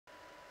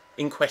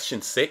In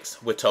question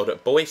 6, we're told that a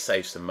boy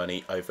saves some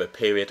money over a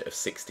period of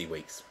 60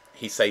 weeks.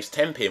 He saves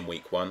 10p in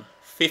week 1,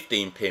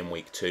 15p in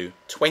week 2,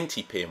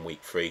 20p in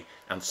week 3,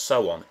 and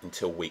so on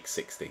until week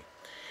 60.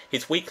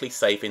 His weekly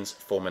savings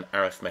form an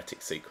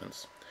arithmetic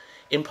sequence.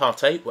 In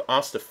part A, we're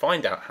asked to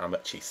find out how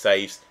much he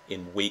saves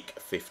in week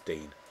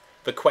 15.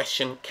 The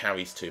question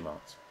carries 2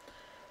 marks.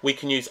 We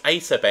can use a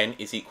sub n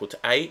is equal to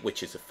a,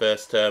 which is the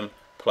first term,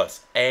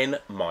 plus n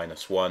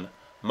minus 1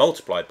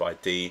 multiplied by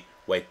d,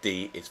 where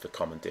d is the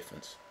common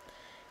difference.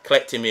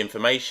 Collecting the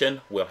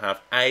information, we'll have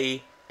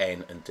a,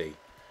 n and d.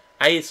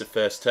 A is the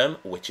first term,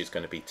 which is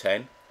going to be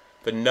 10.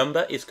 The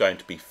number is going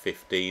to be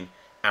 15,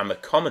 and the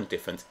common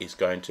difference is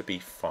going to be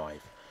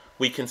 5.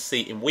 We can see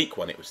in week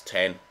 1 it was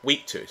 10,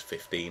 week 2 is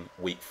 15,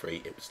 week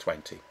 3 it was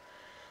 20.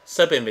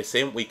 Subbing this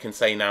in, we can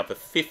say now the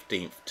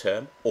 15th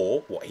term,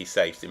 or what he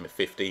saves in the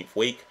 15th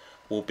week,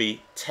 will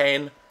be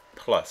 10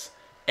 plus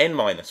n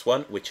minus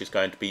 1, which is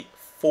going to be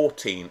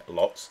 14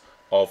 lots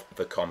of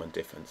the common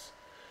difference.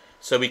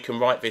 So we can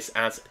write this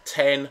as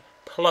 10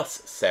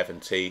 plus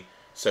 70,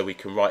 so we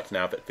can write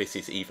now that this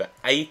is either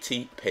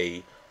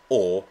 80p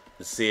or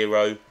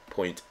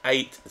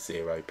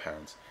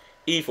 £0.80.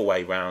 Either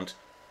way round,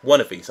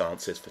 one of these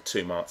answers for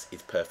 2 marks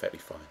is perfectly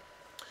fine.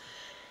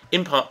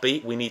 In part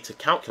B, we need to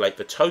calculate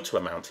the total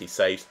amount he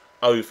saves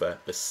over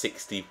the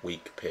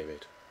 60-week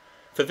period.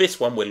 For this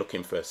one, we're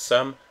looking for a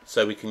sum,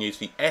 so we can use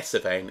the S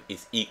of n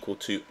is equal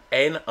to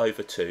n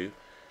over 2,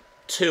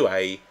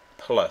 2a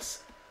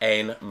plus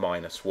n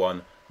minus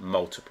 1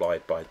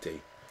 multiplied by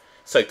d.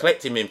 So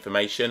collecting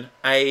information,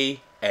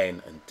 a,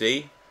 n and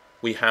d,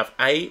 we have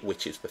a,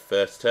 which is the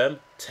first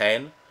term,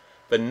 10.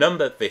 The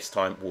number this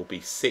time will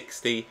be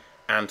 60,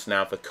 and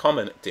now the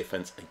common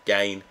difference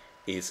again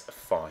is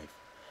 5.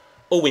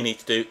 All we need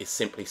to do is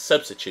simply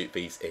substitute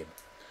these in.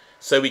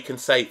 So we can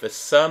say the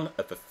sum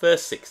of the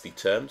first 60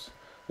 terms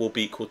will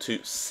be equal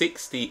to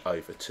 60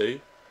 over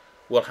 2.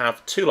 We'll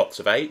have 2 lots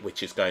of a,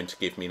 which is going to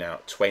give me now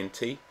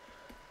 20,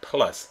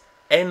 plus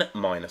n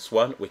minus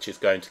 1, which is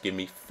going to give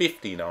me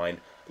 59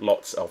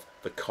 lots of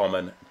the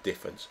common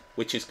difference,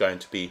 which is going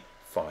to be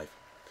 5.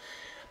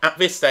 At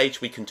this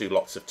stage, we can do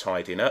lots of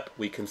tidying up.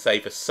 We can say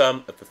the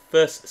sum of the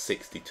first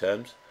 60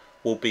 terms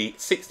will be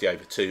 60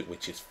 over 2,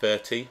 which is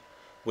 30.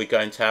 We're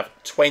going to have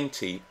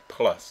 20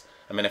 plus,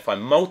 and then if I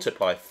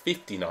multiply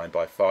 59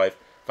 by 5,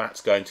 that's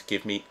going to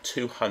give me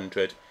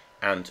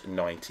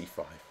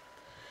 295.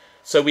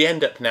 So we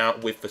end up now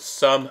with the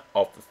sum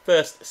of the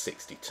first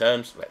 60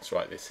 terms, let's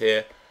write this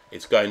here,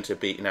 is going to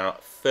be now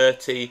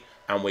 30,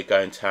 and we're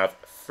going to have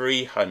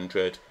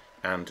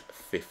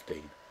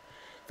 315.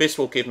 This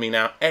will give me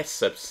now S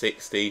sub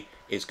 60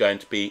 is going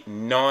to be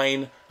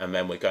 9, and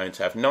then we're going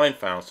to have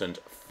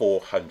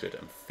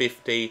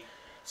 9,450.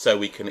 So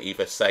we can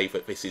either say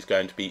that this is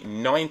going to be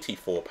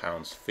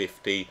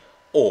 £94.50,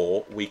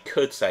 or we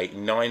could say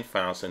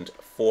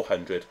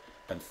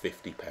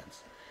 9,450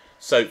 pence.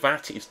 So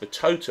that is the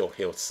total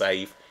he'll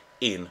save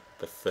in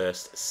the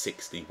first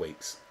 60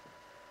 weeks.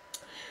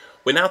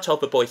 We're now told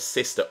the boy's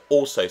sister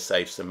also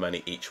saves some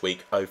money each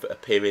week over a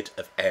period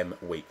of m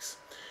weeks.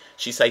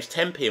 She saves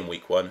 10p in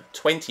week 1,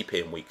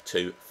 20p in week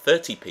 2,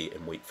 30p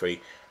in week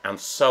 3, and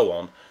so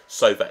on,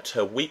 so that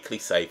her weekly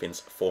savings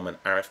form an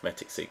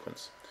arithmetic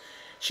sequence.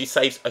 She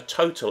saves a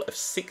total of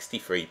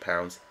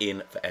 £63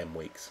 in the m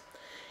weeks.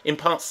 In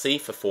part C,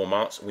 for 4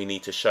 marks, we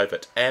need to show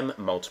that m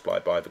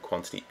multiplied by the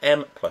quantity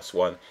m plus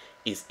 1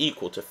 is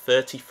equal to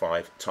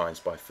 35 times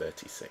by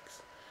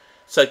 36.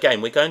 So again,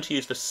 we're going to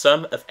use the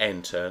sum of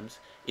n terms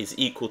is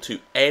equal to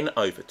n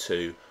over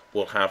 2.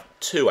 We'll have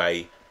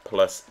 2a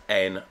plus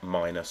n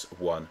minus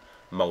 1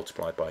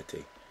 multiplied by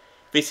d.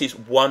 This is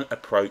one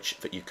approach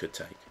that you could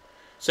take.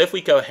 So if we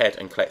go ahead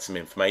and collect some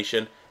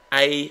information,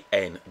 a,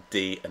 n,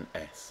 d and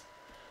s.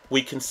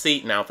 We can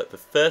see now that the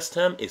first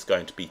term is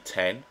going to be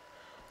 10.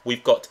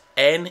 We've got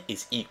n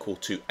is equal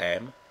to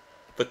m.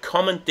 The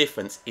common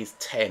difference is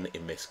 10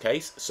 in this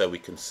case, so we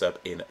can sub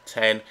in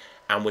 10,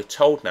 and we're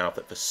told now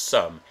that the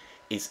sum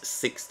is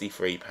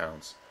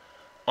 £63.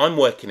 I'm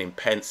working in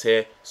pence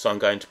here, so I'm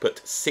going to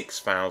put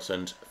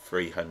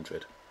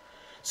 6,300.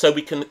 So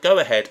we can go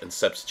ahead and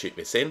substitute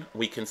this in.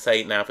 We can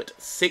say now that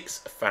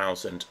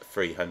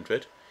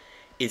 6,300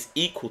 is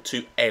equal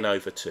to n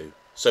over 2.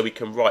 So we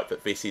can write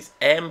that this is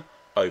m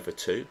over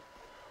 2.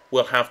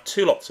 We'll have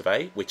 2 lots of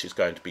a, which is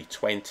going to be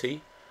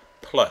 20,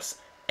 plus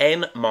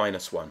n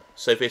minus 1.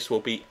 So this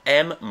will be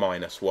m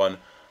minus 1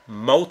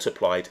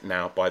 multiplied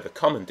now by the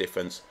common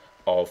difference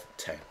of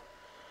 10.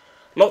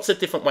 Lots of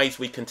different ways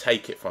we can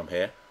take it from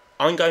here.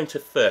 I'm going to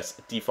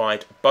first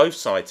divide both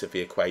sides of the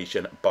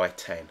equation by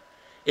 10.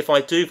 If I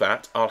do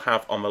that, I'll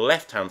have on the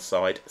left hand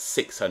side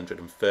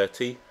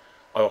 630.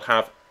 I will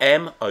have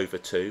m over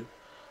 2.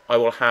 I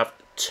will have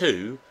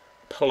 2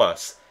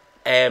 plus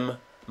m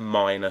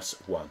minus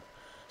 1.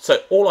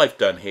 So all I've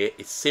done here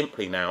is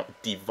simply now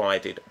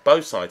divided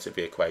both sides of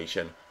the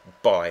equation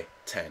by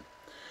 10.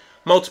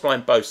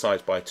 Multiplying both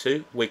sides by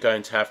 2, we're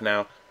going to have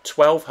now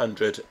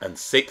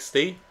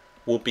 1260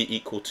 will be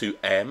equal to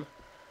m.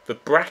 The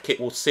bracket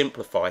will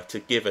simplify to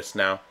give us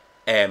now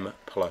m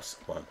plus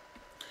 1.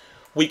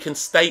 We can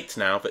state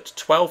now that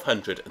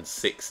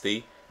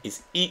 1260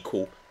 is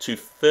equal to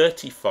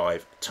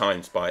 35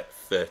 times by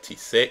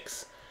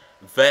 36.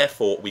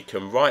 Therefore, we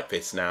can write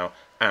this now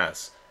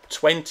as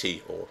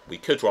 20, or we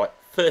could write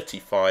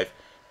 35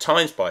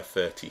 times by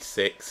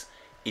 36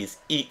 is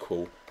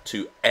equal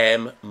to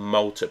m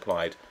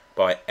multiplied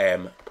by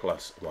m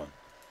plus 1.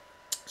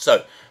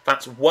 So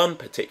that's one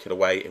particular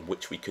way in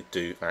which we could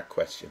do that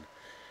question.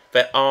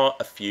 There are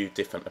a few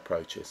different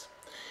approaches.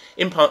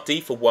 In part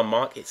D for 1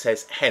 mark it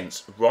says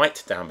hence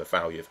write down the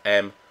value of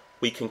m.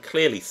 We can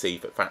clearly see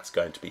that that's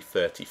going to be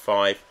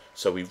 35,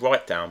 so we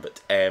write down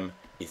that m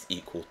is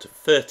equal to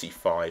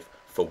 35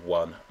 for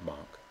 1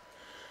 mark.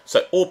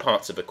 So all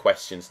parts of the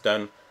question's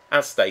done.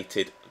 As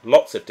stated,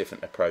 lots of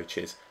different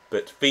approaches,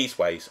 but these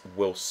ways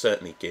will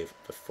certainly give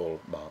the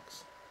full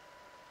marks.